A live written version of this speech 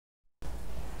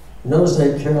Notice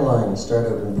that Caroline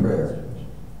started out in prayer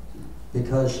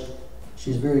because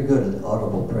she's very good at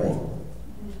audible praying.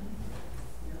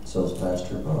 So is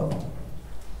Pastor Bob.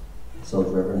 So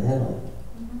is Reverend Henley.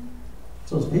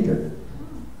 So is Peter.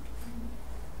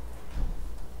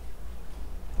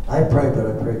 I pray, but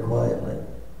I pray quietly.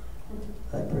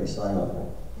 I pray silently.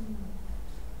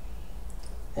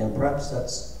 And perhaps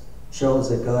that shows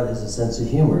that God has a sense of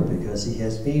humor because he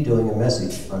has me doing a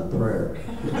message on prayer.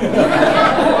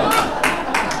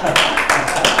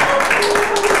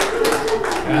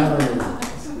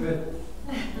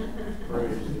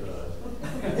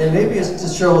 And maybe it's to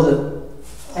show that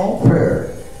all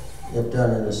prayer, if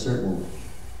done in a certain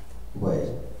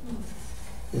way,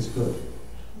 is good.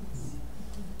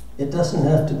 It doesn't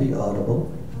have to be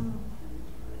audible.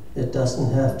 It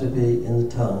doesn't have to be in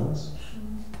the tongues.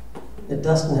 It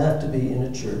doesn't have to be in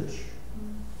a church.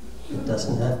 It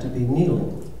doesn't have to be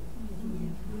kneeling.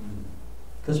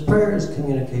 Because prayer is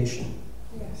communication.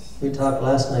 We talked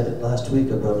last week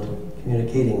about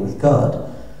communicating with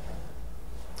God.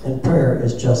 And prayer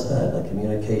is just that, a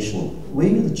communication.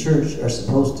 We, the church, are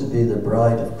supposed to be the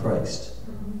bride of Christ.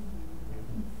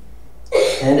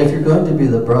 And if you're going to be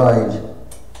the bride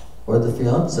or the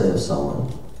fiancé of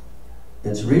someone,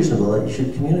 it's reasonable that you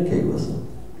should communicate with them.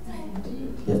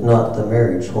 If not, the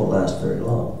marriage won't last very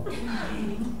long.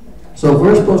 So if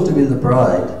we're supposed to be the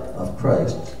bride of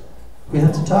Christ, we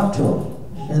have to talk to him.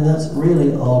 And that's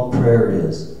really all prayer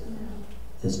is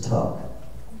talk.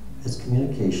 It's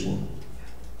communication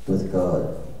with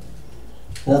God.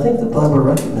 And I think the Bible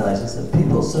recognizes that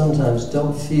people sometimes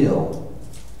don't feel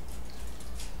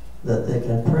that they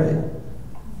can pray.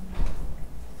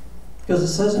 Because it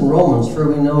says in Romans, for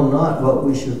we know not what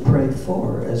we should pray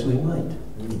for as we might.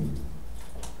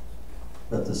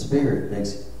 But the Spirit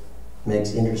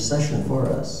makes intercession for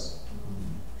us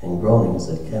in groanings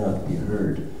that cannot be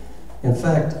heard. In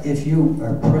fact, if you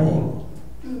are praying,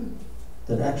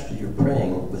 then actually you're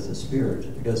praying with the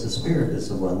Spirit, because the Spirit is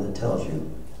the one that tells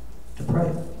you to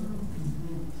pray.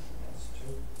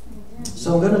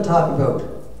 So I'm going to talk about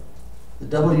the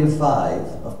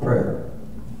W5 of prayer.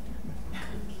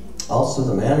 Also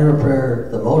the manner of prayer,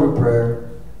 the mode of prayer,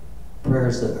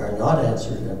 prayers that are not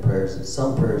answered, and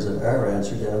some prayers that are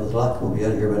answered, and with luck we'll be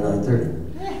out of here by 9:30.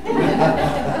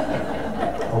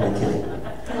 Only kidding.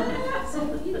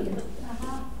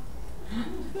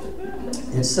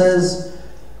 It says,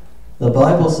 the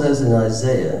Bible says in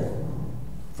Isaiah,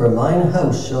 for mine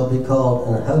house shall be called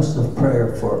a house of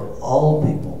prayer for all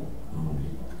people.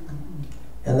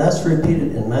 And that's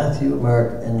repeated in Matthew,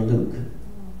 Mark, and Luke.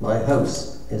 My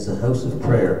house is a house of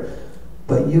prayer,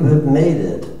 but you have made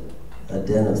it a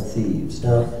den of thieves.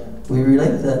 Now, we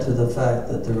relate that to the fact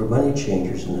that there were money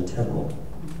changers in the temple.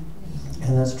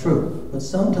 And that's true. But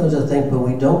sometimes I think when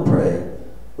we don't pray,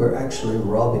 we're actually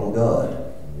robbing God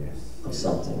of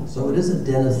something. So it is a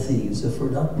den of thieves if we're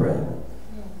not praying.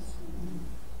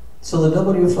 So the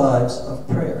W5s of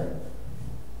prayer.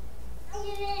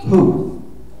 Who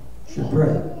should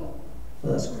pray?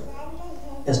 Well,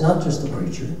 it's not just the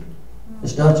preacher.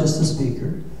 It's not just the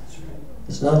speaker.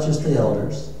 It's not just the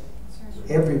elders.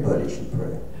 Everybody should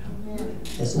pray.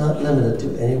 It's not limited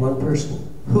to any one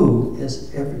person. Who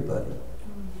is everybody?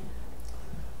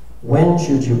 When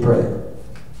should you pray?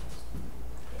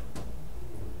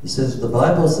 He says, the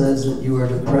Bible says that you are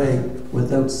to pray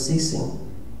without ceasing.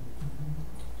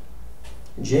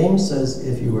 James says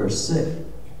if you are sick,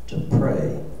 to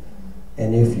pray.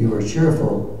 And if you are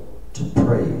cheerful, to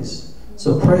praise.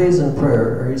 So praise and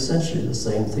prayer are essentially the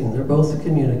same thing. They're both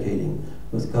communicating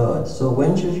with God. So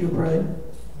when should you pray?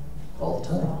 All the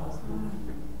time.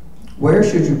 Where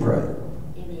should you pray?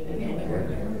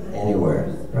 Anywhere.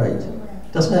 Right.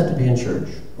 It doesn't have to be in church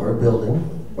or a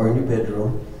building or in your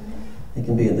bedroom. It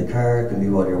can be in the car. It can be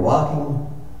while you're walking.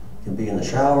 It can be in the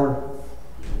shower.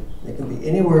 It can be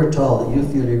anywhere at all that you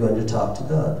feel you're going to talk to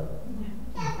God.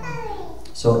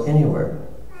 So anywhere.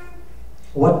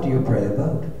 What do you pray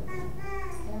about?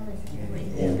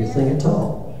 Everything at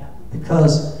all.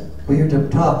 Because we are to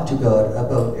talk to God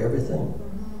about everything.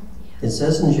 It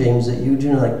says in James that you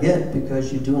do not get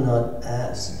because you do not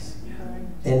ask.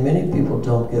 And many people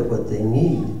don't get what they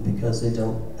need because they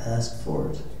don't ask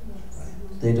for it.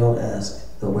 They don't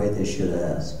ask the way they should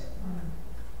ask.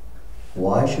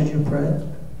 Why should you pray?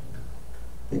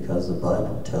 Because the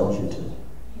Bible tells you to.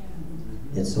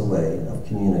 It's a way of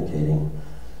communicating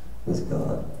with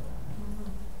God.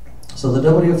 So the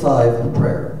W5 of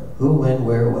prayer. Who, when,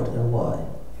 where, what, and why.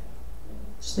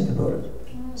 Just think about it.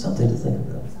 Something to think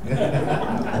about.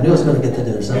 I knew I was going to get that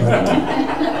in there somehow.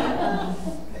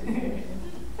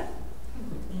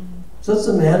 So it's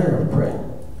the manner of praying.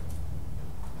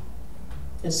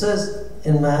 It says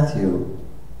in Matthew,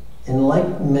 in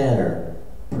like manner,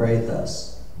 pray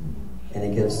thus. And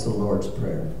he gives the Lord's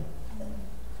Prayer.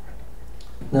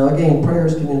 Now again, prayer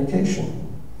is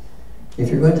communication. If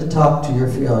you're going to talk to your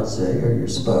fiancé or your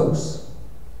spouse,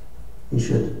 you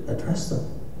should address them.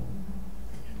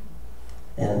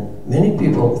 And many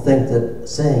people think that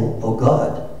saying, "Oh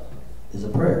God," is a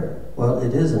prayer. Well,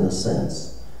 it is in a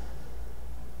sense.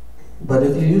 But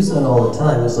if you use that all the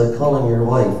time, it's like calling your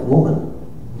wife woman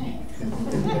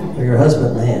or your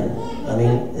husband man. I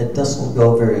mean, it doesn't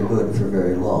go very good for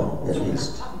very long, at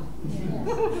least.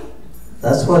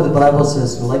 That's why the Bible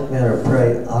says, in like manner,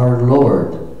 pray, "Our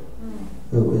Lord,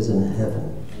 who is in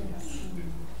heaven."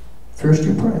 First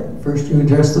you pray. First you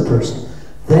address the person.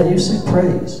 Then you say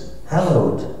praise.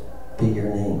 "Hallowed be your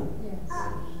name."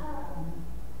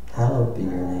 Hallowed be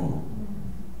your name.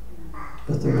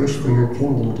 With the wish for your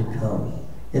kingdom to come.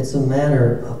 It's a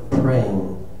manner of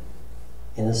praying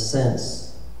in a sense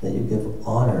that you give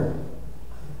honor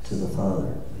to the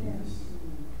Father.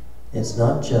 It's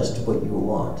not just what you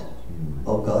want.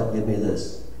 "Oh God, give me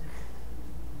this."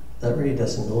 That really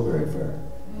doesn't go very far.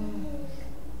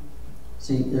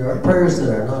 See, there are prayers that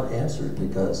are not answered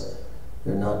because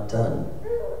they're not done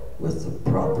with the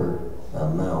proper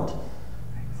amount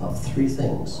of three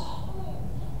things.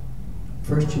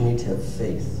 First, you need to have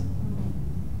faith.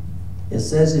 It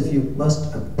says if you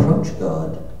must approach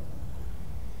God,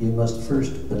 you must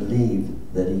first believe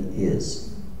that He is.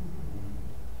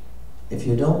 If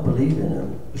you don't believe in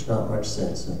Him, there's not much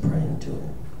sense in praying to Him.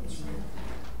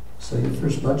 So you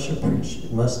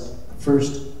must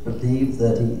first believe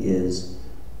that He is.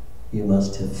 You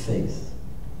must have faith.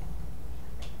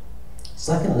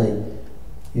 Secondly,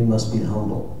 you must be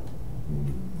humble.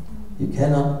 You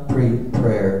cannot pray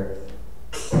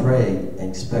and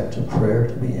expect a prayer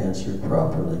to be answered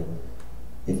properly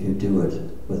if you do it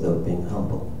without being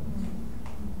humble.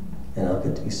 And I'll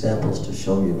get examples to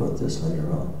show you about this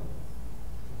later on.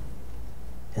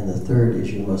 And the third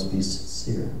is you must be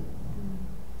sincere.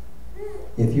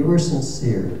 If you are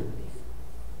sincere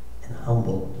and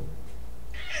humble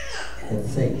and have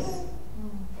faith,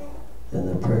 then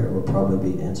the prayer will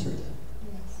probably be answered.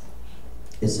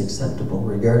 It's acceptable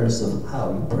regardless of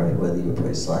how you pray, whether you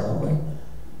pray silently,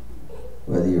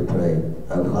 whether you pray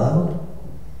out loud,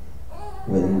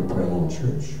 whether you pray in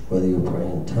church, whether you pray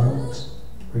in tongues,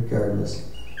 regardless.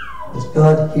 Because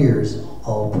God hears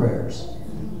all prayers.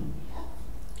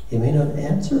 He may not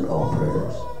answer all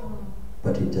prayers,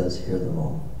 but He does hear them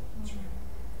all.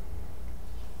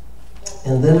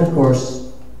 And then, of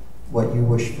course, what you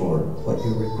wish for, what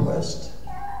you request.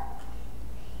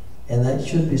 And that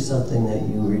should be something that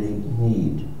you really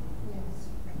need,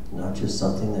 not just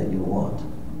something that you want.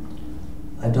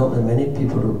 I don't know many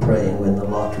people who pray and win the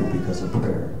lottery because of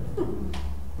prayer.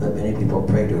 But many people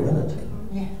pray to win it.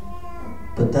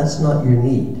 But that's not your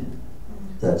need.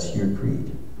 That's your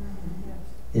greed.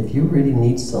 If you really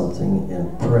need something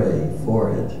and pray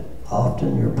for it,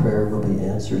 often your prayer will be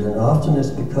answered. And often it's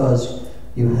because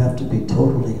you have to be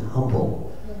totally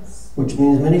humble. Which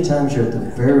means many times you're at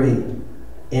the very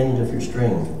end of your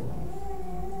string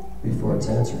before it's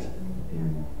answered.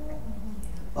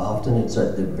 Often it's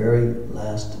at the very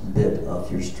last bit of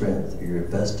your strength, or your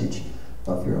vestige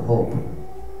of your hope,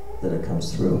 that it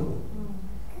comes through.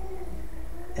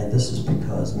 And this is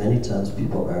because many times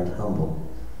people aren't humble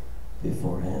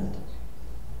beforehand.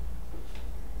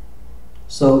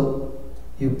 So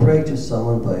you pray to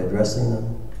someone by addressing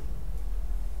them,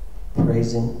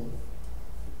 praising.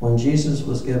 When Jesus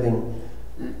was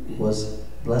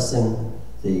blessing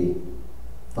the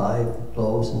 5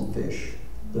 loaves and fish,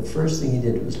 the first thing He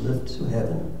did was lift to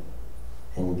heaven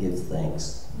and give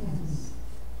thanks. Yes.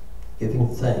 Giving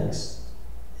thanks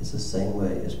is the same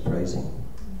way as praising.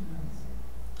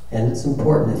 And it's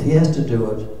important. If He has to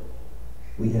do it,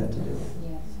 we have to do it.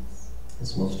 Yes.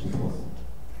 It's most important.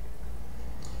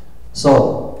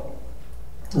 So,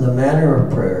 the manner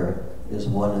of prayer is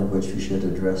one in which you should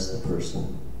address the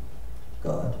person,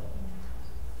 God,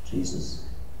 Jesus.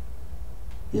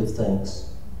 Give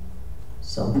thanks,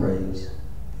 some praise,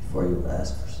 before you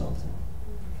ask for something.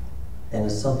 And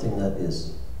it's something that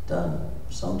is done,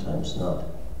 sometimes not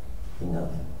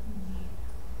enough.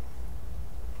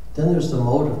 Then there's the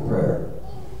mode of prayer.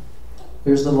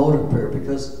 There's the mode of prayer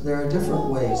because there are different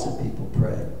ways that people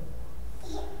pray.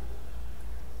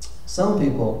 Some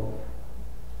people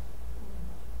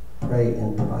pray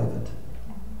in private,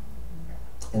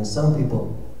 and some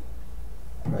people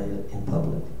pray in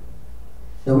public.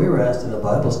 Now, we were asked in a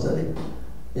Bible study,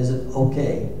 is it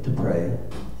okay to pray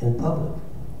in public?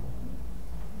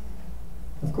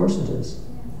 Of course it is.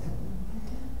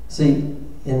 See,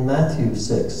 in Matthew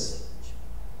 6,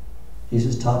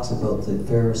 Jesus talks about the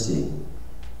Pharisee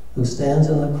who stands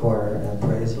in the corner and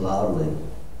prays loudly,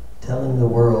 telling the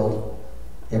world,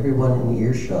 everyone in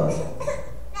earshot,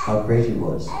 how great he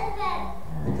was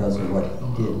because of what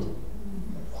he did.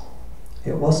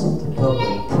 It wasn't the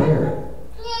public prayer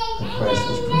that Christ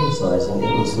was criticizing,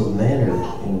 it was the manner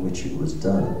in which it was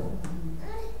done.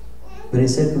 But he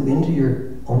said, go into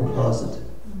your own closet,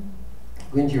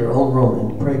 go into your own room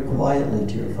and pray quietly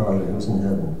to your Father who's in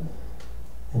heaven,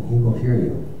 and he will hear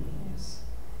you.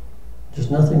 There's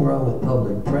nothing wrong with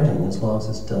public praying as long as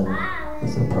it's done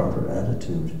with the proper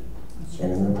attitude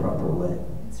and in the proper way.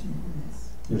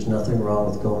 There's nothing wrong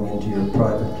with going into your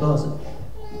private closet,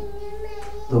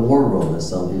 the war room as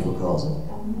some people call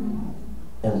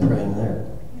it, and praying there.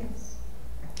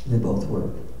 They both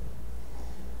work.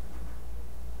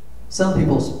 Some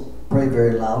people pray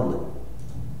very loudly.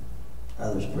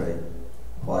 Others pray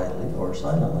quietly or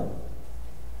silently.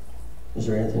 Is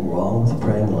there anything wrong with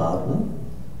praying loudly?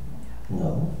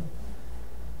 No.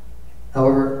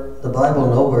 However, the Bible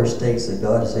nowhere states that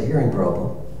God has a hearing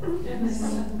problem.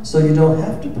 So you don't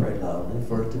have to pray loudly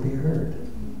for it to be heard.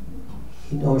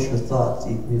 He knows your thoughts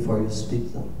even before you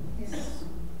speak them.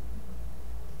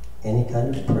 Any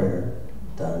kind of prayer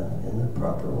done in the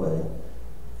proper way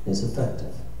is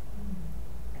effective.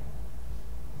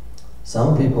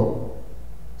 Some people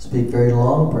speak very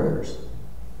long prayers.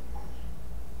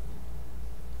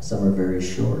 Some are very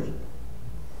short.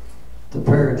 The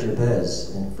prayer of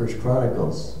Jabez in 1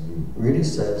 Chronicles really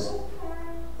says,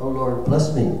 "O Lord,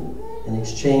 bless me. In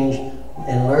exchange,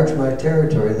 enlarge my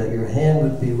territory, that your hand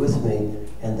would be with me,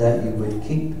 and that you would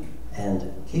keep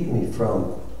me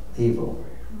from evil,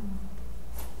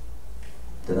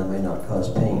 that I may not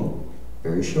cause pain."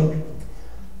 Very short.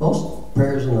 Most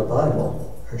prayers in the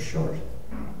Bible are short.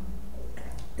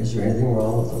 Is there anything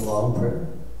wrong with a long prayer?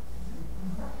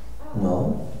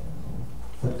 No.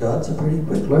 But God's a pretty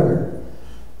quick learner.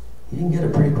 He can get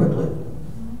it pretty quickly.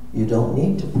 You don't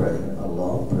need to pray a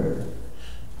long prayer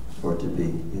for it to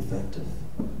be effective.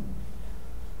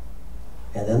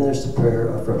 And then there's the prayer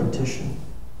of repetition.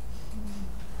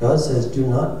 God says, do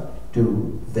not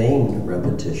do vain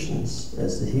repetitions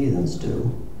as the heathens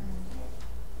do,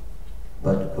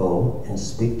 but go and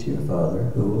speak to your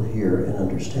Father who will hear and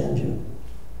understand you.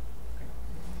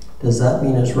 Does that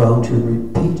mean it's wrong to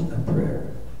repeat a prayer?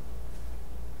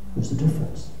 There's a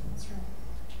difference. That's right.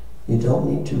 You don't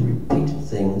need to repeat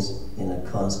things in a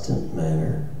constant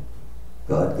manner.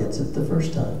 God gets it the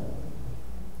first time.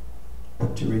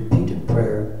 But to repeat a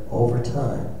prayer over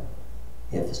time,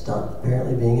 if it's not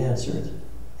apparently being answered,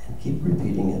 and keep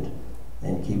repeating it,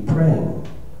 and keep praying,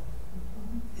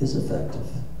 is effective.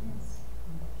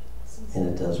 And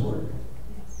it does work.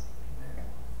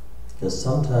 Because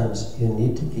sometimes you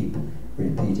need to keep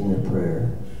repeating a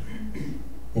prayer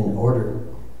in order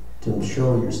to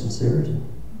show your sincerity,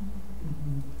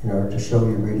 in order to show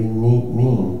you really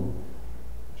mean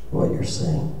what you're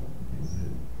saying.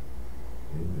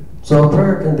 So a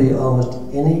prayer can be almost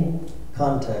any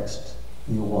context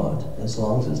you want, as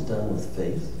long as it's done with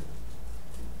faith,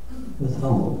 with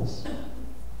humbleness,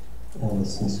 and with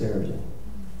sincerity.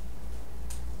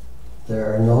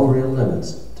 There are no real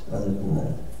limits other than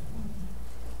that.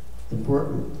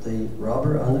 The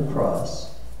robber on the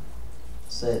cross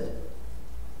said,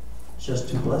 just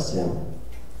to bless him,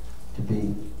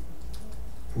 to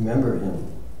remember him.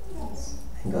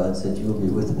 And God said, you will be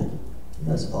with me.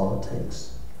 That's all it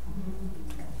takes.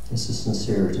 It's the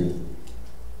sincerity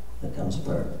that comes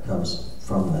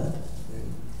from that.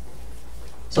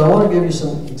 So I want to give you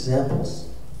some examples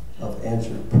of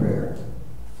answered prayer,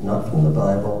 not from the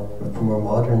Bible, but from our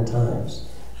modern times.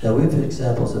 Now we've had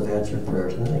examples of answered prayer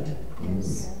tonight.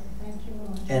 Yes. Thank you,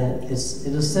 Lord. And it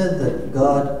is said that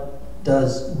God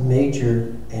does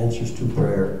major answers to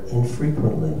prayer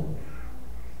infrequently,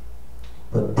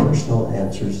 but personal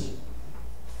answers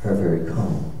are very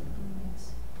common.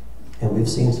 And we've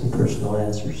seen some personal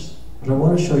answers. But I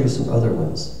want to show you some other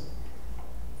ones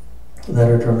that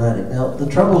are dramatic. Now, the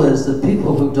trouble is that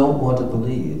people who don't want to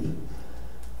believe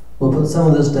will put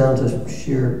some of this down to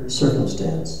sheer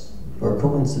circumstance or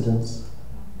coincidence,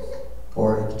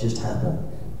 or it could just happen.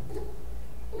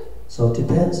 So it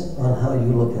depends on how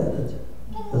you look at it.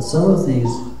 But some of these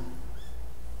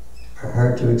are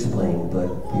hard to explain by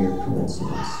mere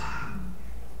coincidence.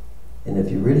 And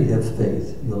if you really have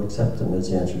faith, you'll accept them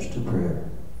as answers to prayer.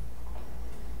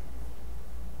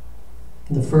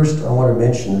 The first I want to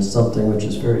mention is something which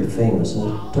is very famous,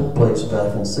 and it took place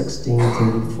back in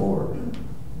 1634.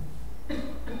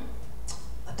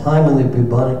 A time when the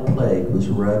bubonic plague was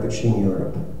ravaging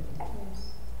Europe.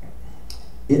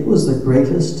 It was the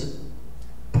greatest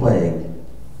plague,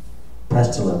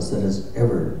 pestilence that has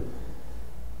ever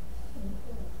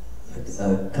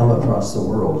come across the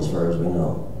world, as far as we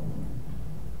know.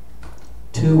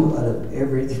 2 out of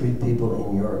every 3 people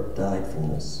in Europe died from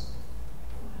this.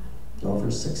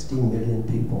 Over 60 million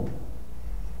people.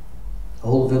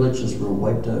 Whole villages were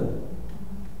wiped out.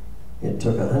 It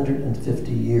took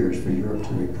 150 years for Europe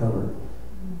to recover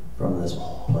from this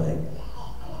plague.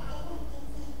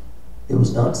 It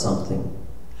was not something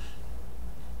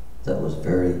that was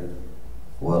very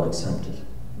well accepted.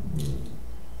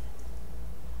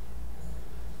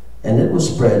 And it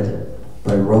was spread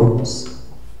by rodents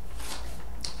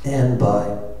and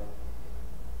by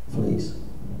fleas.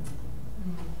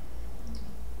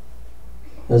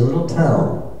 There's a little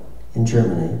town in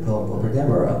Germany called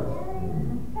Obergemera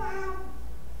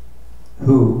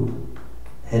who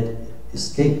had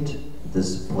escaped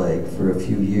this plague for a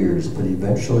few years, but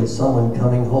eventually someone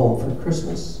coming home for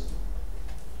Christmas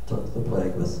took the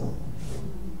plague with them.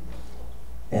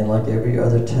 And like every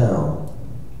other town,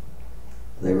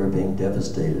 they were being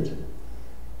devastated.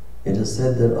 It is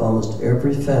said that almost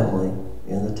every family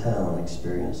in the town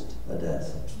experienced a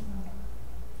death.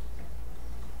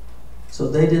 So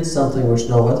they did something which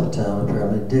no other town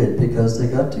apparently did, because they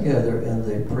got together and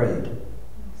they prayed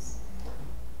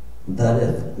that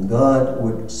if God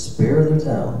would spare the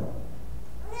town,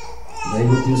 they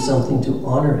would do something to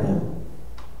honor him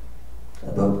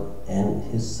and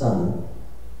his son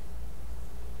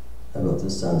about the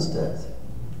son's death.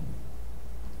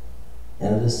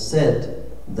 And it is said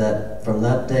that from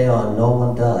that day on, no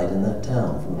one died in that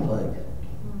town from the plague.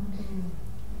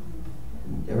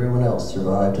 Everyone else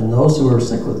survived, and those who were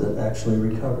sick with it actually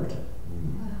recovered.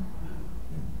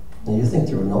 And you think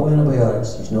there were no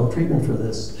antibiotics, there's no treatment for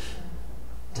this.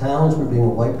 Towns were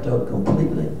being wiped out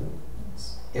completely.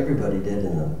 Everybody dead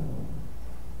in them.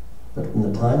 But from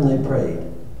the time they prayed,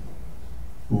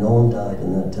 no one died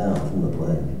in that town from the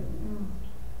plague.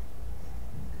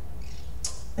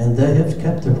 And they have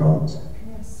kept their promise.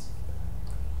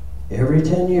 Every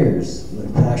 10 years, the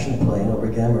Passion Play in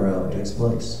Obergemera takes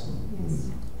place.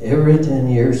 Every 10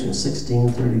 years from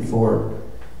 1634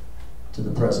 to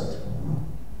the present.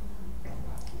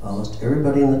 Almost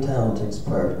everybody in the town takes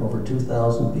part, over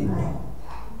 2,000 people.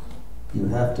 You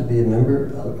have to be a member,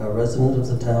 a resident of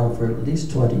the town for at least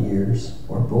 20 years,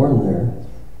 or born there,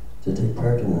 to take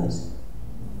part in this.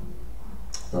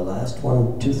 The last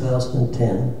one,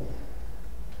 2010,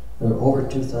 over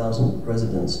 2,000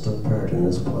 residents took part in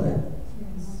this play.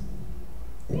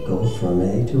 It goes from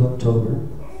May to October,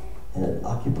 and it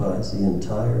occupies the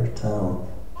entire town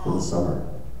for the summer.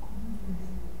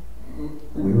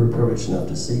 We were privileged enough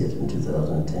to see it in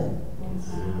 2010.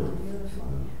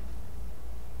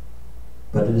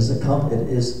 But it is a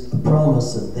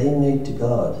promise that they made to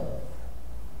God,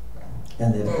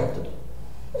 and they've kept it.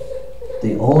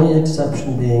 The only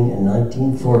exception being in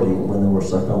 1940, when the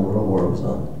Second World War was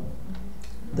on.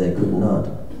 They could not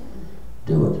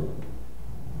do it.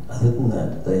 Other than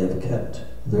that, they have kept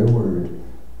their word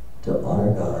to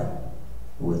honor God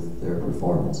with their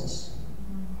performances.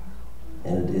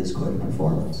 And it is quite a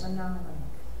performance.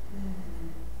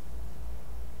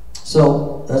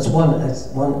 So that's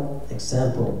one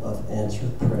example of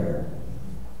answered prayer.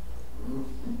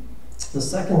 The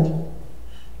second,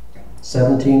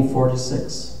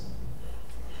 1746.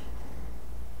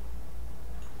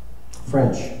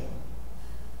 French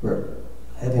were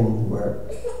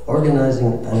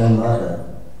organizing an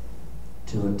armada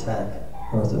to attack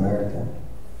North America.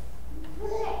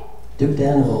 Duke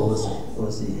d'Anville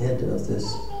was the head of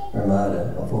this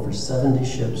armada of over 70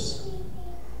 ships,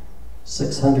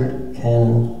 600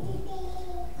 cannon,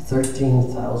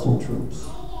 13,000 troops.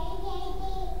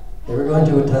 They were going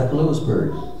to attack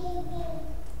Louisbourg,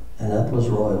 Annapolis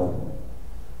Royal,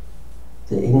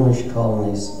 the English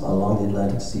colonies along the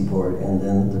Atlantic seaboard, and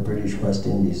then the British West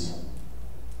Indies.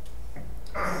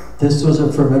 This was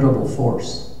a formidable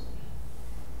force,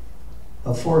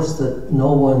 a force that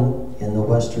no one in the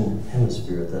Western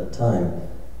Hemisphere at that time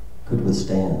could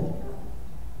withstand.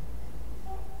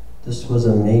 This was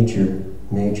a major,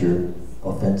 major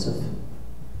offensive.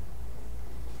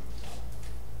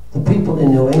 The people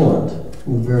in New England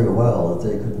knew very well that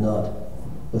they could not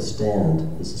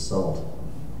withstand this assault.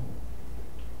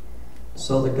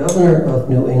 So the governor of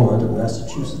New England, of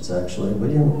Massachusetts actually,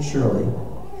 William Shirley,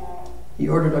 he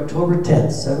ordered October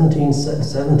 10th,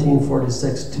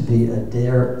 1746 to be a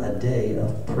day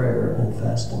of prayer and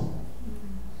fasting.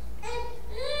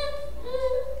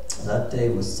 That day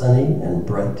was sunny and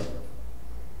bright.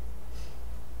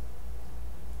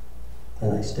 A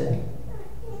nice day.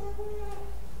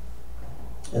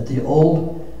 At the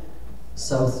old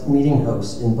South Meeting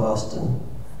House in Boston,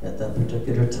 at that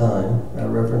particular time,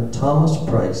 Reverend Thomas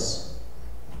Price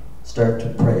started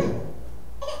to pray.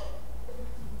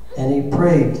 And he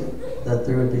prayed that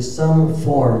there would be some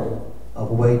form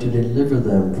of way to deliver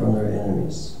them from their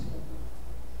enemies.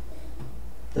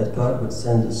 That God would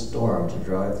send a storm to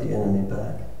drive the enemy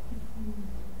back.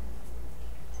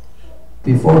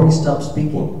 Before he stopped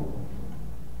speaking,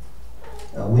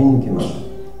 a wind came up,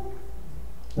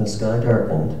 the sky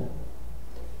darkened,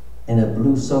 and it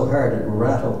blew so hard it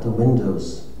rattled the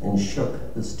windows and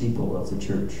shook the steeple of the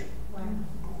church.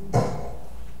 Wow.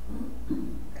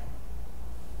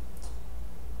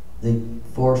 The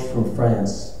force from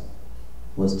France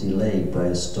was delayed by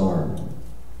a storm,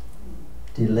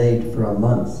 delayed for a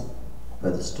month by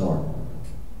the storm,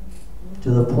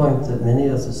 to the point that many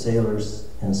of the sailors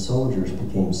and soldiers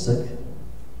became sick.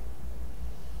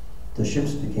 The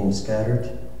ships became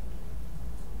scattered.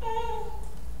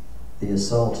 The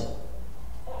assault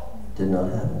did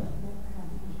not happen.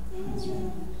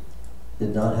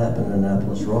 Did not happen in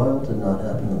Annapolis Royal, did not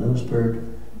happen in Lewisburg,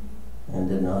 and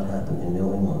did not happen in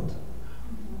New England.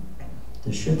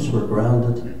 The ships were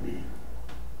grounded.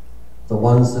 The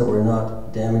ones that were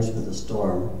not damaged by the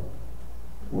storm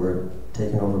were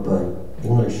taken over by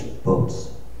English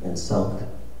boats and sunk.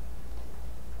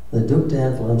 The Duc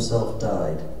d'Anville himself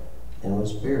died and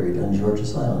was buried on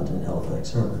George's Island in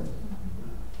Halifax Harbor.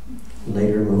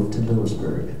 Later moved to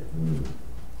Lewisburg.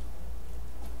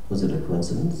 Was it a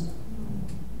coincidence?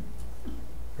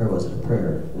 Or was it a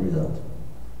prayer result?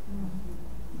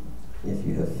 If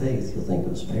you have faith, you'll think it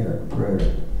was prayer.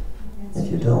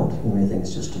 If you don't, you may think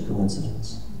it's just a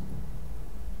coincidence.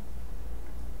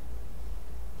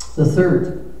 The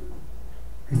third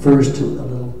refers to a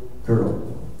little girl.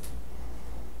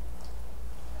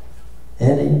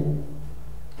 Annie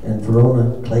and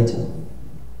Verona Clayton.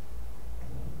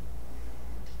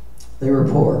 They were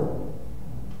poor.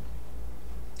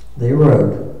 They were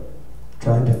out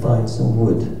trying to find some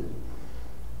wood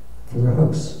for their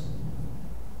house.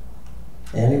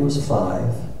 Annie was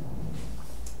 5.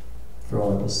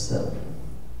 Verona was 7.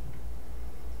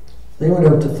 They went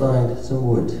out to find some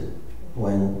wood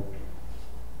when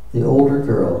the older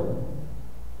girl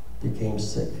became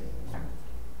sick.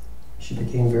 She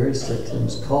became very sick. There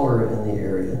was cholera in the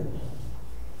area.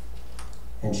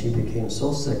 And she became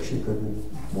so sick she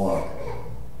couldn't walk.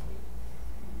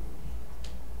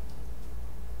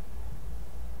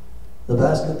 The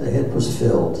basket they had was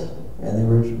filled, and they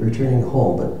were returning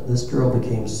home, but this girl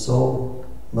became so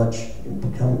much,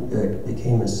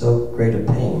 became in so great a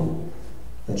pain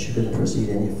that she couldn't proceed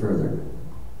any further.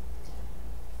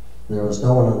 There was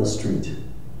no one on the street.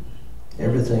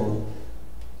 Everything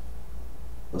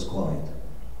was quiet.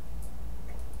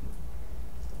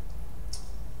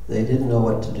 They didn't know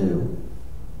what to do.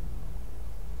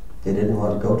 They didn't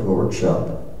want to go to a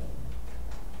workshop.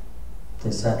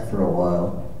 They sat for a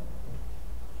while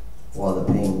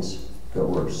the pains got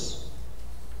worse.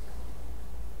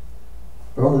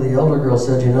 Verona, the elder girl,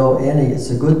 said, "You know, Annie, it's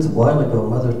a good while ago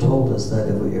Mother told us that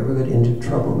if we ever get into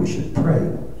trouble, we should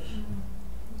pray.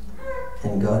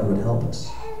 And God would help us.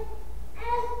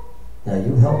 Now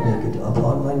you help me get up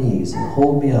on my knees and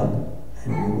hold me up,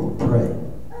 and we will pray."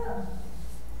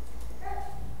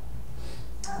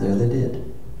 There they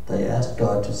did. They asked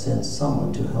God to send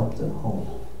someone to help them home.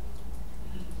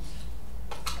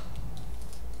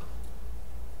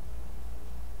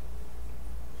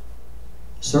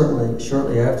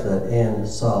 Shortly after that, Anne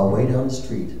saw way down the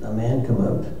street a man come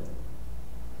out,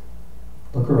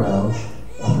 look around,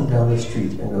 up and down the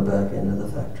street, and go back into the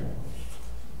factory.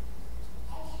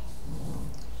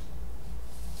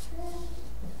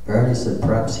 Barney said,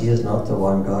 "Perhaps he is not the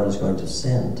one God is going to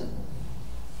send.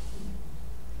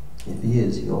 If he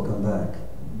is, he'll come back."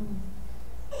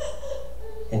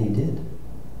 And he did.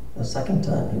 A second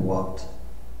time he walked,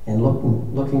 and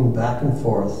looking back and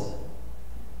forth,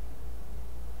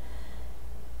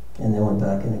 and then went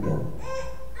back in again.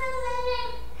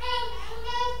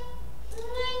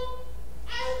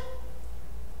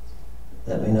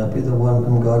 "That may not be the one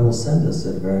whom God will send us,"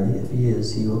 said Barney. "If he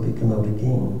is, he will come out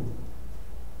again."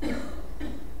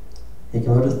 He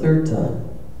came out a third time,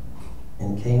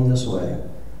 and came this way,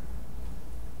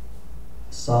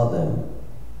 saw them,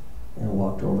 and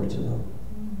walked over to them.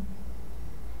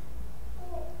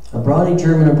 A brawny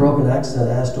German in broken accent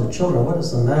asked, "Oh, children, what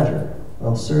is the matter?"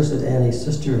 "Well, sir," said Annie's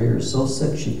sister here is so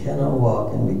sick she cannot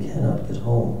walk, and we cannot get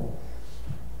home."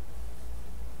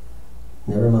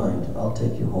 "Never mind, I'll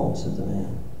take you home," said the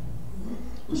man.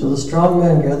 So the strong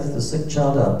man gathered the sick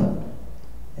child up,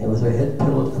 and with her head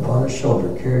pillowed upon his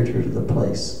shoulder, carried her to the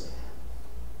place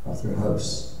of their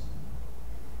house.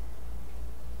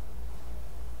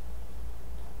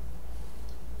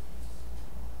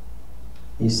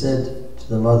 He said to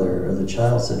the mother, or the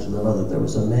child said to the mother, there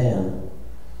was a man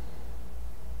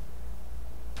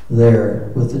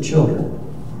there with the children.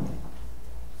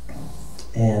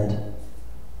 And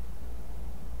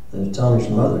the astonished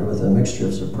mother, with a mixture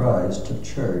of surprise, took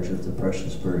charge of the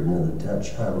precious burden, and the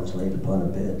child was laid upon a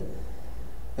bed.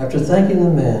 After thanking the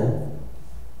man,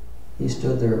 he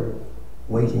stood there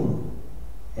waiting,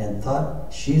 and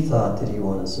she thought that he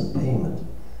wanted some payment.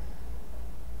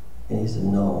 And he said,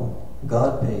 no,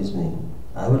 God pays me.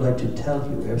 I would like to tell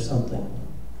you something.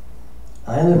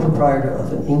 I am the proprietor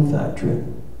of an ink factory.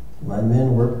 My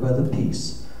men work by the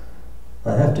piece.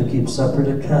 I have to keep separate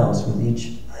accounts with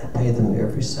each. I pay them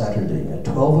every Saturday. At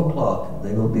 12 o'clock,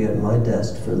 they will be at my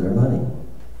desk for their money.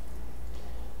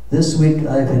 This week,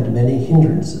 I've had many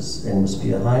hindrances and was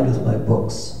behind with my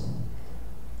books.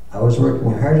 I was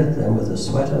working hard at them with a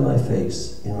sweat on my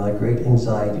face in my great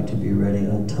anxiety to be ready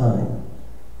on time.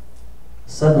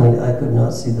 Suddenly, I could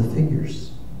not see the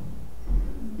figures.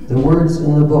 The words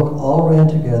in the book all ran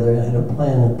together and had a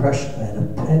plain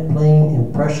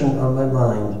impression on my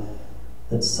mind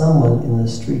that someone in the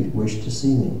street wished to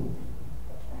see me.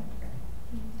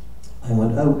 I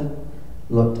went out,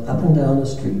 looked up and down the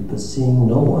street, but seeing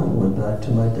no one, went back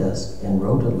to my desk and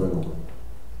wrote a little.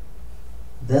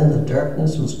 Then the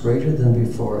darkness was greater than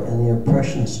before, and the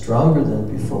impression stronger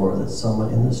than before that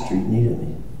someone in the street needed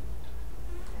me.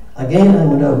 Again I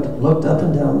went out, looked up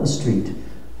and down the street,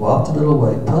 walked a little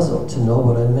way, puzzled to know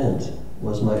what I meant.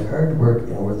 Was my hard work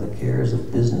and were the cares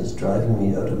of business driving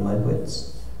me out of my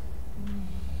wits?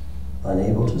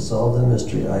 Unable to solve the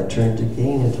mystery, I turned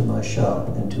again into my shop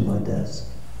and to my desk.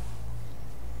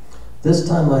 This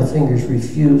time my fingers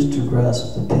refused to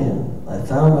grasp the pen. I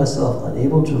found myself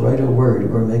unable to write a word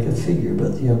or make a figure,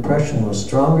 but the impression was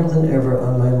stronger than ever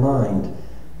on my mind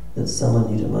that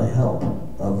someone needed my help.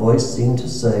 A voice seemed to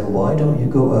say, why don't you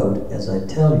go out, as I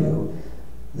tell you,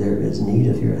 there is need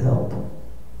of your help.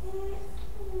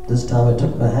 This time I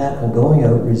took my hat and going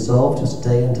out, resolved to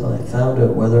stay until I found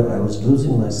out whether I was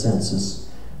losing my senses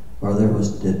or there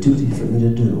was a duty for me to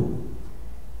do.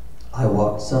 I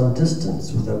walked some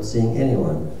distance without seeing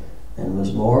anyone and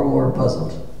was more and more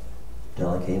puzzled till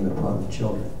I came upon the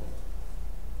children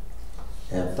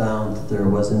and found that there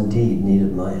was indeed need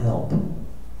of my help.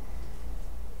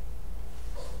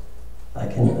 I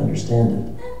cannot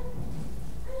understand it.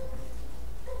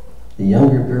 The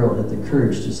younger girl had the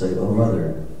courage to say, oh,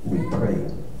 Mother, we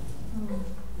prayed.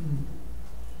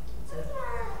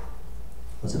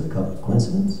 Was it a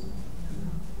coincidence?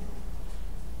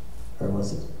 Or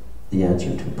was it the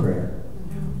answer to prayer?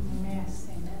 Yes,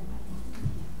 amen.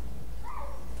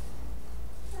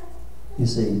 You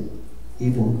see,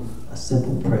 even a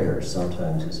simple prayer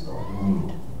sometimes is all you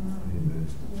need.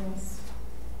 Yes.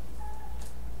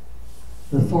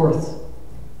 The fourth,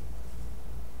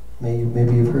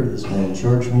 maybe you've heard of this man,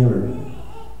 George Mueller.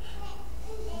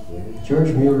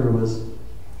 George Mueller was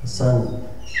a son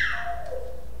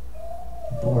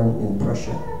born in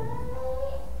Prussia.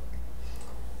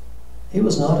 He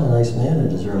was not a nice man in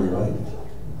his early life.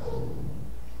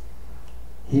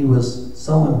 He was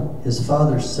someone his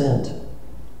father sent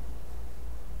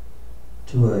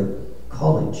to a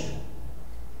college,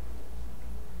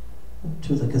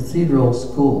 to the cathedral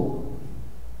school,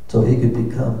 so he could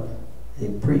become a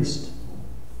priest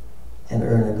and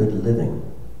earn a good living.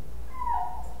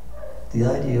 The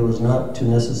idea was not to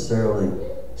necessarily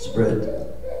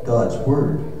spread God's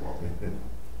word,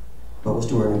 but was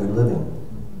to earn a good living.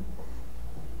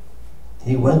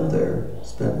 He went there,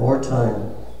 spent more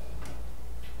time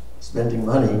spending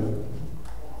money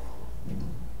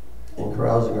and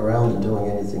carousing around than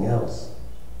doing anything else.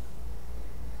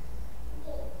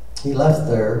 He left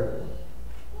there,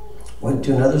 went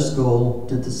to another school,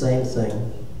 did the same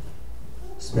thing,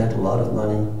 spent a lot of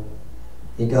money.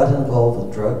 He got involved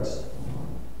with drugs.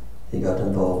 He got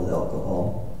involved with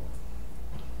alcohol.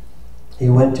 He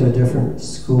went to a different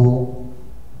school,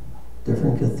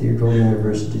 different cathedral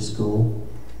university school,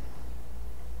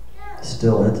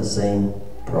 still had the same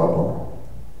problem.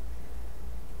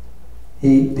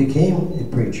 He became a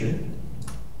preacher,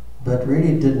 but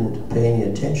really didn't pay any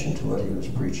attention to what he was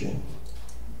preaching.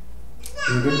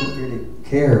 He didn't really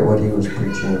care what he was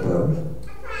preaching about.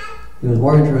 He was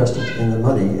more interested in the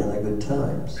money and the good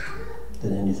times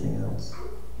than anything else.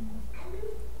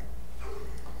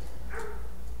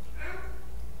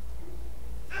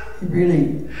 He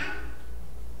really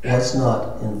was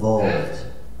not involved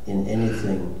in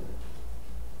anything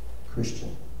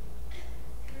Christian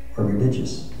or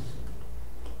religious.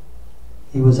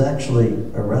 he was actually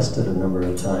arrested a number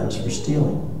of times for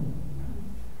stealing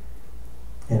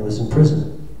and was in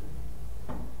prison.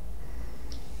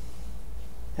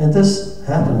 And this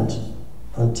happened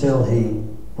until he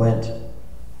went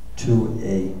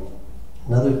to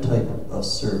another type of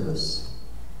service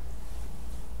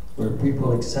where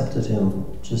people accepted him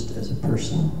just as a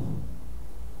person,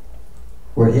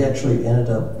 where he actually ended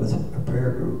up with a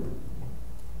prayer group,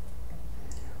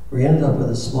 where he ended up with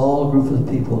a small group of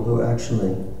people who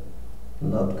actually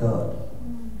loved God.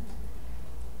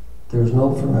 There was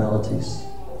no formalities.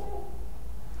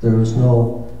 There was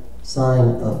no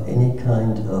sign of any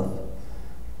kind of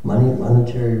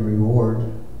monetary reward.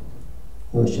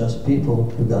 It was just people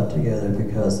who got together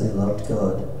because they loved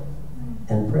God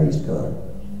and praised God.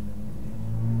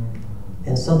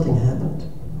 And something happened.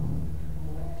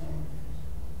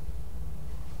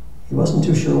 He wasn't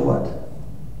too sure what,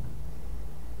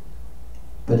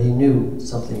 but he knew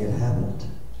something had happened.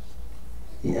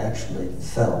 He actually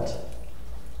felt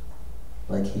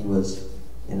like he was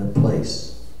in a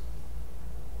place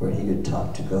where he could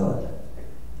talk to God.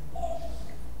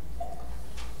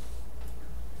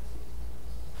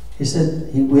 He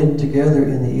said, he went together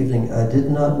in the evening. I did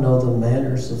not know the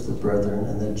manners of the brethren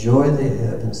and the joy they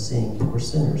have in seeing poor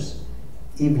sinners,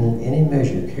 even in any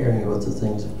measure caring about the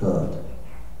things of God.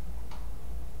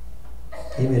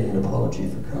 He made an apology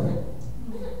for coming.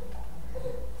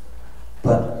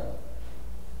 But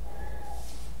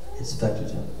it's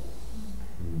affected him.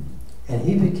 And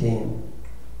he became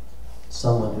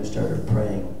someone who started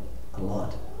praying a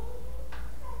lot.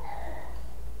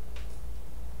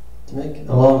 To make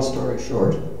a long story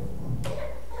short,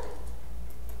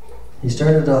 he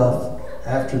started off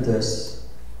after this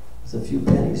with a few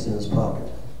pennies in his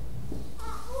pocket.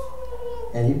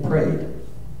 And he prayed.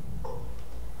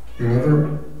 He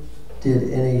never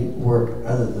did any work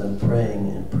other than praying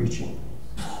and preaching.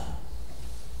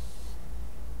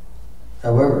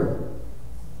 However,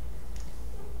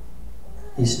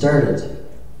 he started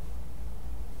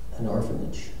an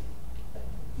orphanage.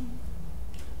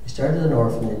 He started an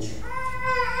orphanage,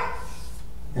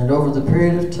 and over the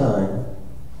period of time,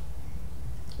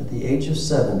 at the age of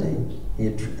 70, he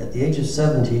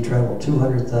traveled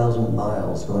 200,000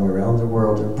 miles going around the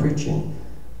world and preaching,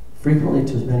 frequently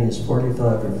to as many as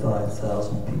 45 or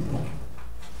 5,000 people.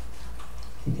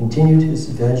 He continued his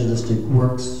evangelistic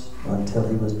works until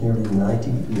he was nearly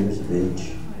 90 years of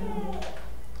age.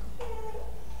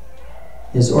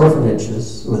 His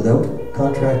orphanages, without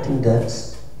contracting debts,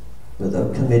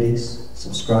 without committees,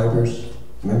 subscribers,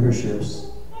 memberships,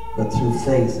 but through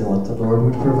faith in what the Lord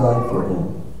would provide for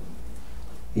him,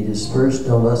 he dispersed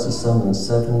no less a sum than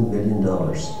 $7 million.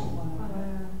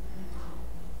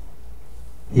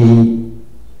 He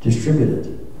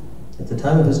distributed, at the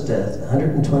time of his death,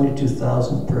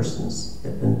 122,000 persons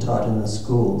had been taught in the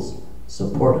schools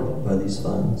supported by these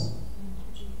funds,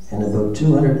 and about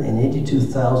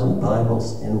 282,000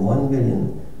 Bibles and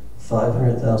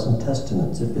 1,500,000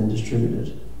 Testaments had been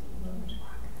distributed.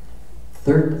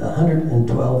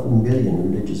 112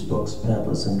 million religious books,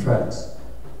 pamphlets, and tracts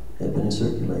had been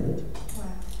circulated.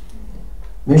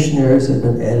 Missionaries had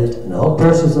been added in all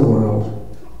parts of the world,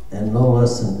 and no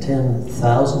less than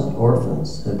 10,000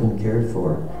 orphans had been cared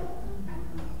for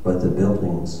by the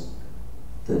buildings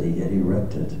that he had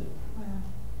erected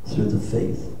through the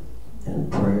faith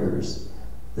and prayers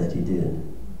that he did.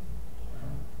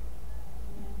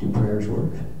 Do prayers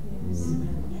work?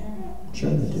 Sure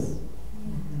they do.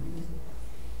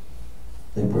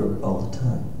 They work all the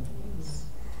time.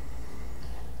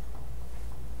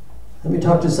 Let me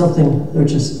talk to something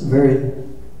which is very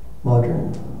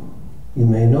modern. You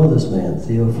may know this man,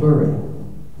 Theo Fleury.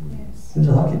 He was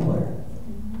a hockey player.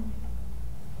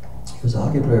 He was a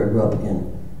hockey player who grew up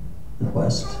in the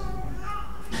West,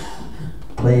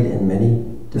 played in many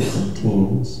different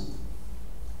teams,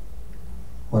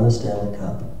 won a Stanley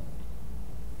Cup.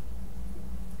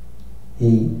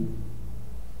 He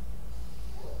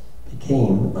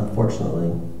became,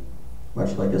 unfortunately,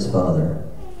 much like his father,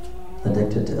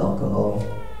 addicted to alcohol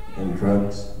and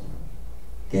drugs,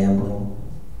 gambling,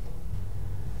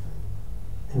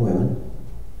 and women.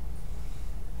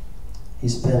 He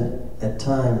spent, at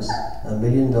times, $1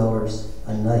 million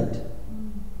a night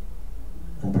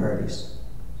on parties.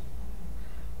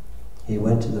 He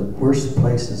went to the worst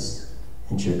places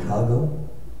in Chicago,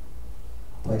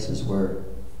 places where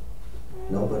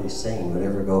nobody sane would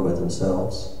ever go by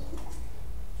themselves.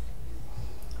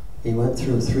 He went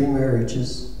through 3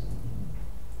 marriages,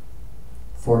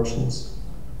 fortunes,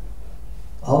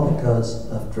 all because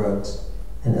of drugs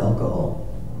and alcohol.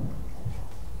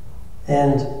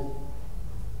 And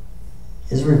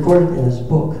is recorded in his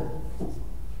book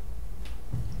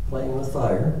playing with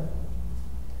fire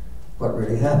what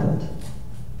really happened.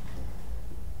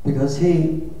 Because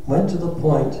he went to the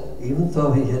point, even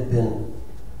though he had been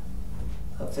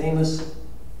a famous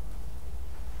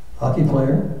hockey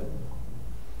player,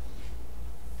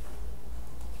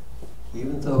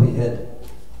 even though he had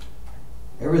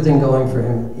everything going for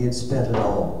him, he had spent it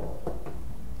all.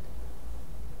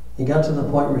 He got to the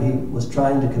point where he was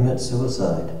trying to commit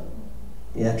suicide.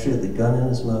 He actually had the gun in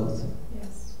his mouth.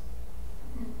 Yes.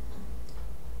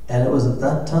 And it was at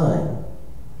that time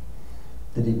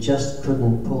that he just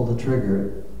couldn't pull the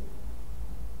trigger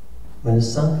when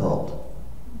his son called.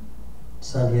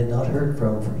 Son he had not heard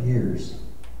from for years.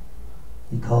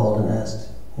 He called and asked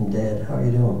him, "Dad, how are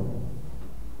you doing?"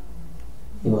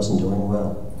 He wasn't doing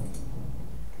well.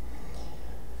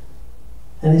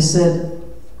 And he said,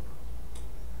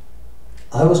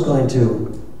 "I was going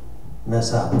to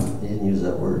mess up." He didn't use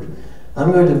that word.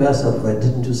 "I'm going to mess up if I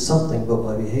didn't do something about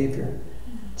my behavior."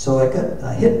 So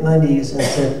I hit my knees and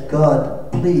said,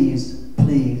 "God, please,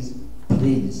 please,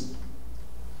 please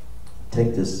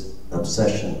take this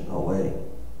obsession away."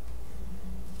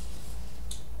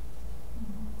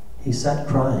 He sat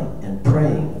crying and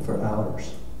praying for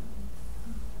hours.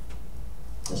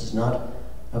 This is not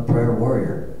a prayer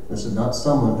warrior. This is not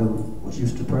someone who was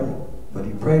used to praying, but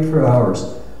he prayed for hours.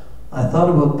 I thought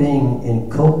about being in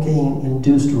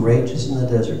cocaine-induced rages in the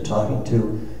desert, talking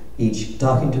to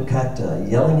cacti,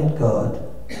 yelling at God,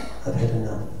 "I've had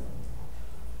enough."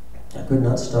 I could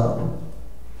not stop.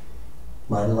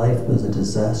 My life was a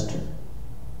disaster.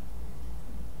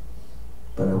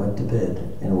 But I went to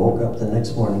bed and woke up the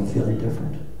next morning feeling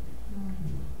different.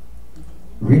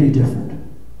 Really different.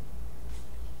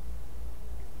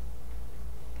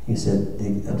 He said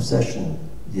the obsession,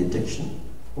 the addiction,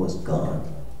 was gone.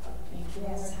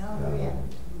 Yes, hallelujah.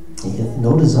 He had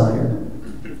no desire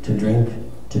to drink,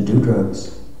 to do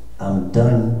drugs. I'm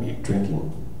done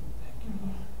drinking.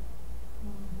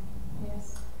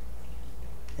 Yes.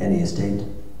 And he has stayed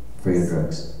free of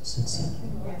drugs since then.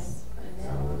 Yes.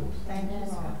 Thank you,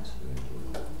 Lord.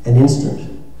 An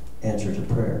instant answer to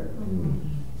prayer.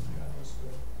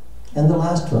 And the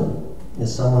last one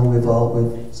is someone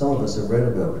some of us have read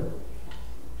about.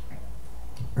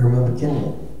 Irma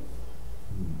McKinley,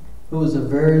 who was a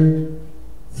very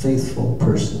faithful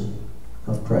person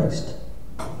of Christ,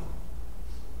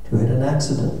 who had an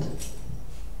accident.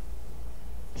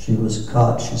 She was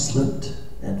caught, she slipped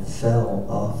and fell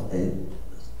off a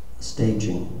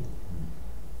staging.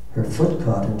 Her foot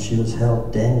caught and she was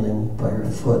held dangling by her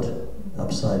foot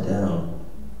upside down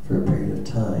for a period of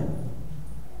time.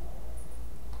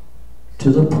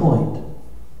 To the point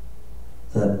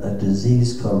that a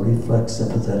disease called reflex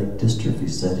sympathetic dystrophy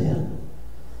set in,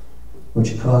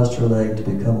 which caused her leg to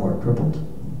become more crippled.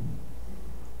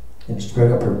 It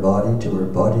spread up her body to her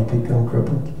body become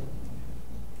crippled,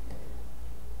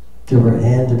 to her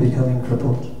hand to becoming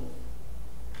crippled,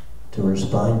 to her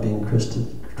spine being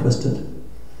twisted.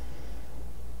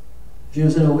 She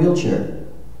was in a wheelchair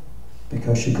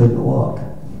because she couldn't walk.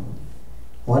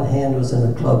 One hand was in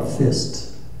a club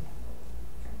fist,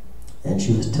 and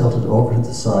she was tilted over to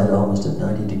the side almost at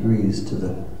 90 degrees to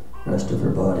the rest of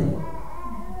her body.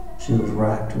 She was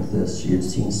racked with this. She had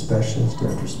seen specialist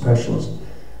after specialist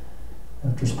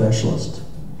after specialist.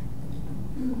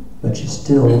 But she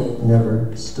still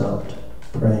never stopped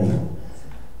praying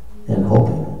and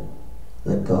hoping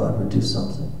that God would do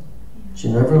something. She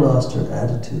never lost her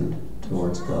attitude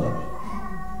towards God.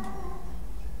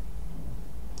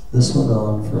 This went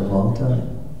on for a long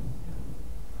time.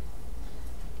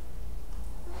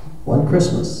 One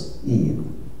Christmas Eve,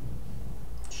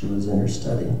 she was in her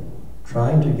study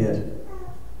trying to get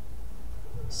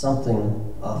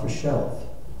something off a shelf,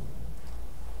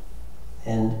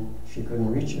 and she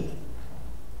couldn't reach it.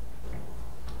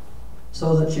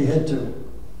 So that she had to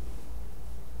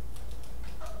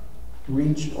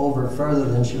reach over further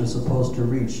than she was supposed to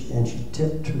reach, and she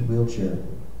tipped her wheelchair.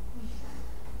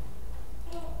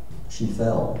 She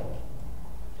fell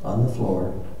on the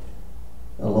floor,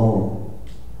 alone.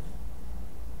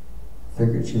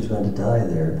 Figured she was going to die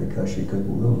there because she couldn't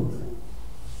move.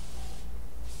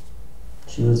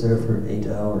 She was there for 8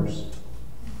 hours.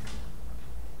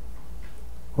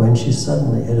 When she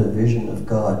suddenly had a vision of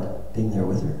God being there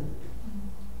with her.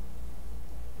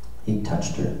 He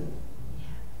touched her.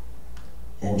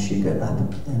 And she got up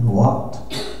and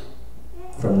walked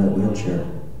from that wheelchair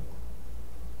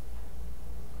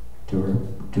to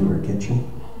her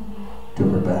kitchen, to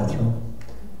her bathroom,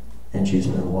 and she's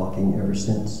been walking ever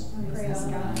since. Praise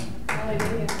God.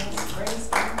 Hallelujah. Praise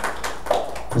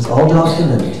God. It's all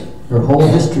documented. Her whole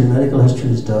history, medical history,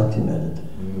 is documented.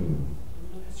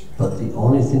 But the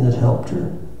only thing that helped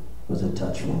her was a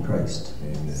touch from Christ.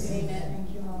 Amen. Thank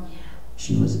you, Lord.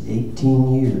 She was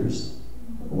 18 years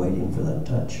waiting for that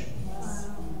touch. Yes.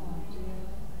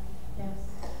 Yes.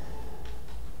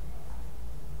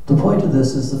 The point of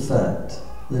this is the fact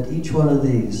that each one of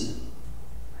these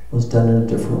was done in a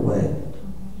different way.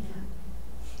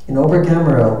 In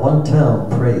Obergamera, one town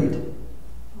prayed,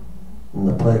 and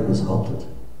the plague was halted.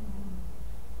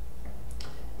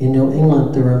 In New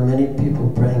England, there were many people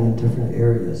praying in different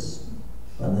areas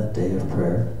on that day of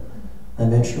prayer. I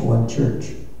mentioned one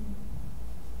church,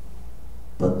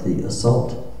 but the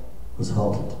assault was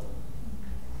halted.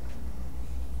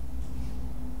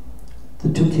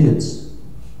 The 2 kids.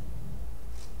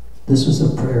 This was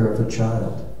a prayer of a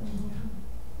child.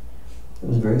 It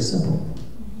was very simple.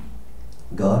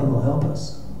 God will help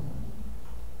us.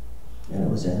 And it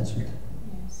was answered.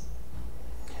 Yes.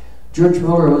 George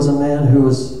Muller was a man who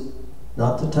was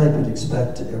not the type you'd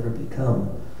expect to ever become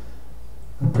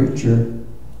a preacher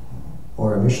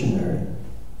or a missionary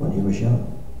when he was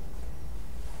young.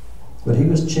 But he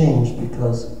was changed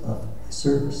because of a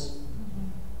service,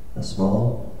 a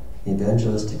small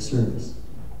evangelistic service.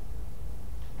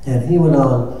 And he went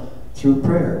on through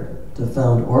prayer to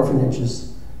found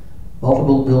orphanages,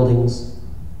 multiple buildings,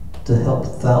 to help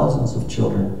thousands of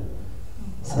children,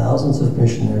 thousands of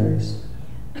missionaries,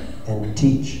 and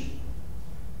teach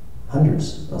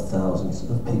hundreds of thousands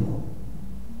of people,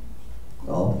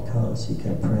 all because he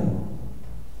kept praying.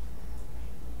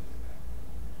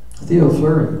 Theo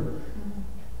Fleury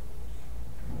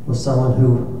was someone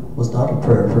who was not a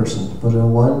prayer person, but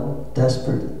on one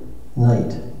desperate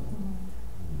night,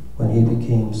 when he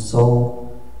became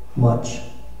so much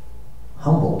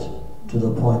humbled to the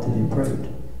point that he prayed,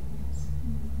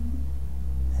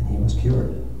 and he was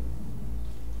cured.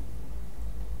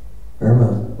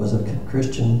 Irma was a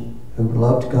Christian who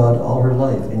loved God all her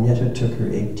life, and yet it took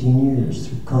her 18 years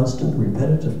through constant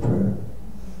repetitive prayer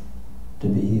to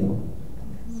be healed.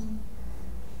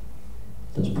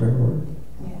 Does prayer work?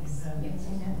 Yes.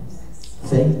 Yes.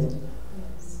 Faith,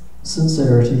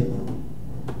 sincerity,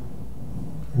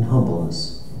 and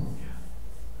humbleness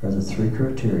are the 3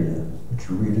 criteria which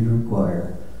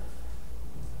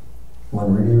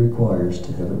one really requires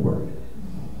to have it work.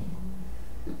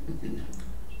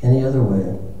 Any other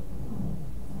way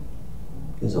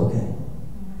is okay,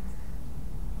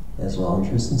 as long as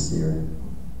you're sincere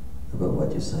about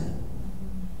what you say.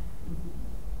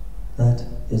 That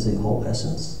is the whole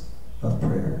essence of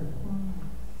prayer.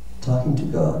 Talking to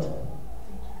God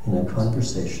in a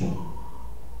conversation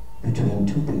between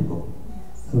 2 people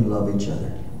who love each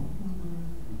other.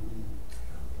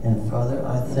 And Father,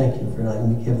 I thank you for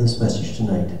letting me give this message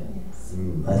tonight.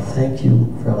 I thank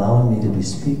you for allowing me to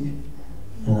speak,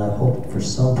 and I hope for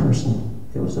some person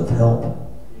it was of help.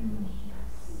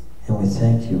 And we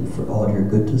thank you for all your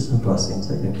goodness and blessings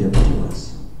that you give to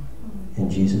us. In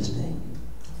Jesus' name,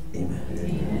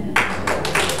 amen.